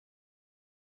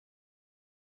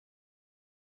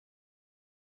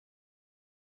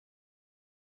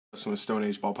Some Stone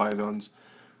Age ball pythons.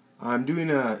 I'm doing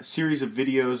a series of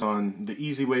videos on the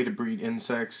easy way to breed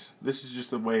insects. This is just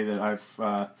the way that I've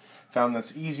found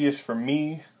that's easiest for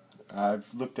me. I've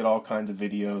looked at all kinds of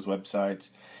videos,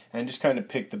 websites, and just kind of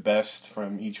picked the best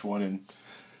from each one and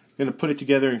I'm going to put it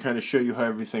together and kind of show you how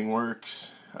everything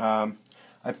works.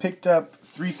 I picked up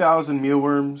 3,000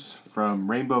 mealworms from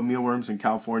Rainbow Mealworms in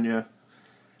California.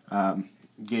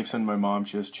 Gave some to my mom.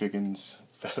 She has chickens,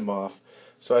 fed them off.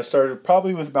 So I started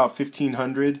probably with about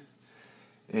 1,500,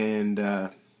 and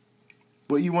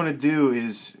what you want to do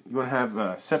is you want to have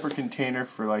a separate container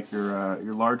for like your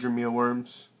larger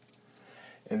mealworms,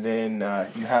 and then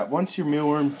once your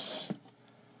mealworms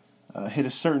hit a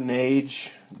certain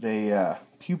age, they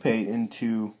pupate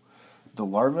into the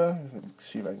larva. Let's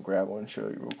see if I can grab one and show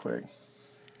you real quick.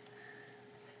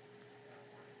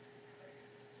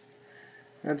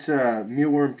 That's a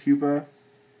mealworm pupa.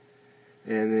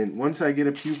 And then once I get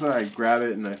a pupa, I grab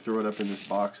it and I throw it up in this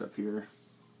box up here.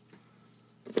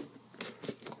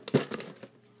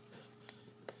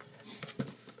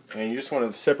 And you just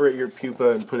want to separate your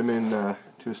pupa and put them in to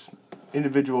an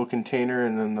individual container,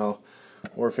 and then they'll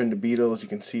morph into beetles. You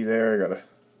can see there, I got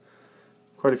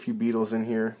quite a few beetles in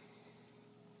here.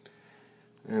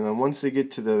 And then once they get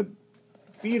to the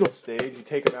beetle stage, you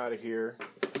take them out of here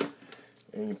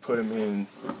and you put them in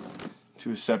to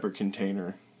a separate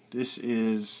container. This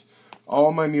is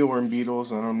all my mealworm beetles,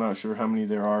 and I'm not sure how many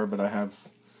there are, but I have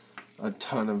a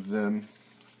ton of them.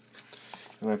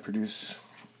 And I produce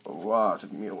a lot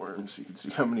of mealworms. You can see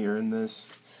how many are in this.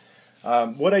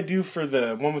 What I do for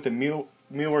the one with the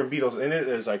mealworm beetles in it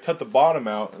is I cut the bottom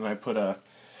out and I put a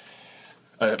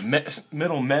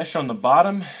middle mesh on the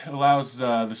bottom. It allows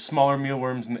the smaller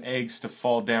mealworms and the eggs to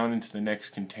fall down into the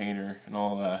next container. And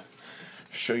I'll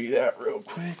show you that real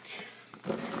quick.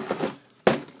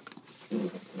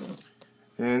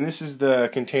 And this is the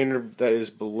container that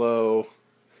is below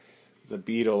the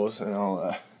beetles, and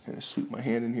I'll kind of sweep my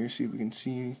hand in here, see if we can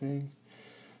see anything.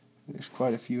 There's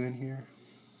quite a few in here.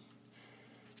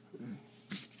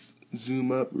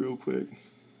 Zoom up real quick.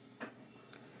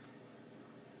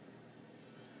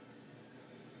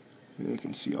 And you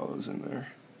can see all those in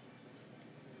there.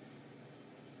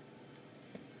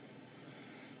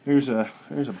 There's a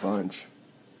bunch.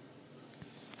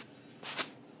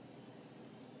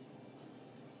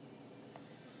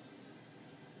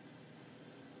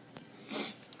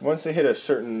 Once they hit a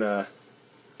certain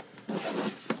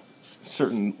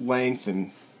length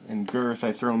and girth,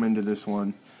 I throw them into this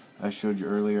one I showed you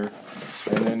earlier.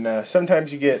 And then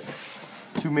sometimes you get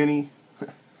too many,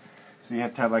 so you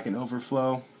have to have like an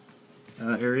overflow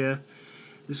area.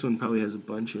 This one probably has a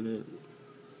bunch in it.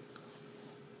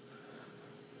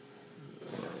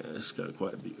 Yeah, it's got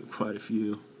quite a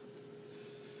few.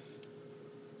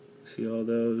 See all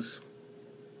those?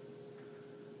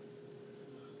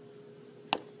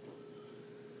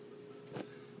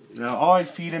 Now all I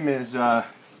feed him is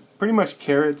pretty much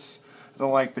carrots. I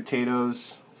don't like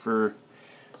potatoes for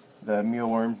the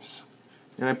mealworms.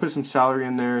 And I put some celery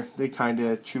in there. They kind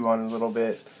of chew on it a little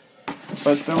bit.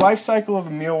 But the life cycle of a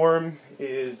mealworm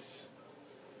is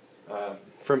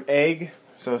from egg.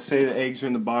 So say the eggs are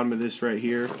in the bottom of this right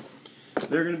here.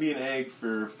 They're going to be an egg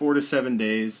for 4 to 7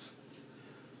 days.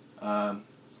 And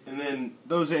then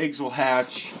those eggs will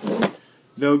hatch.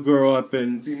 They'll grow up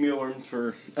and be mealworms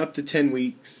for up to 10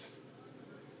 weeks.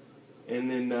 And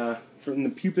then from the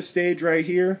pupa stage right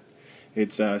here,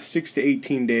 it's 6 to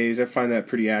 18 days. I find that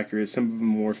pretty accurate. Some of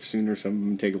them morph sooner, some of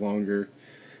them take longer.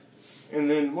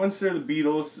 And then once they're the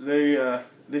beetles, they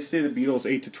stay the beetles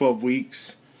 8 to 12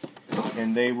 weeks.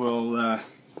 And they will, I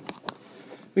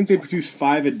think they produce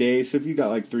 5 a day. So if you got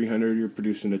like 300, you're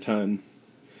producing a ton,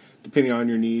 depending on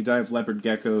your needs. I have leopard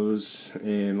geckos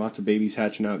and lots of babies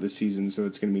hatching out this season, so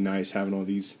it's going to be nice having all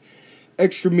these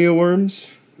extra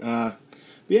mealworms. But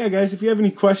yeah, guys, if you have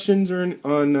any questions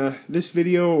on this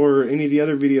video or any of the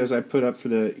other videos I put up for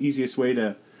the easiest way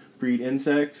to breed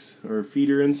insects or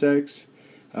feeder insects,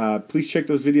 please check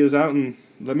those videos out and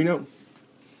let me know.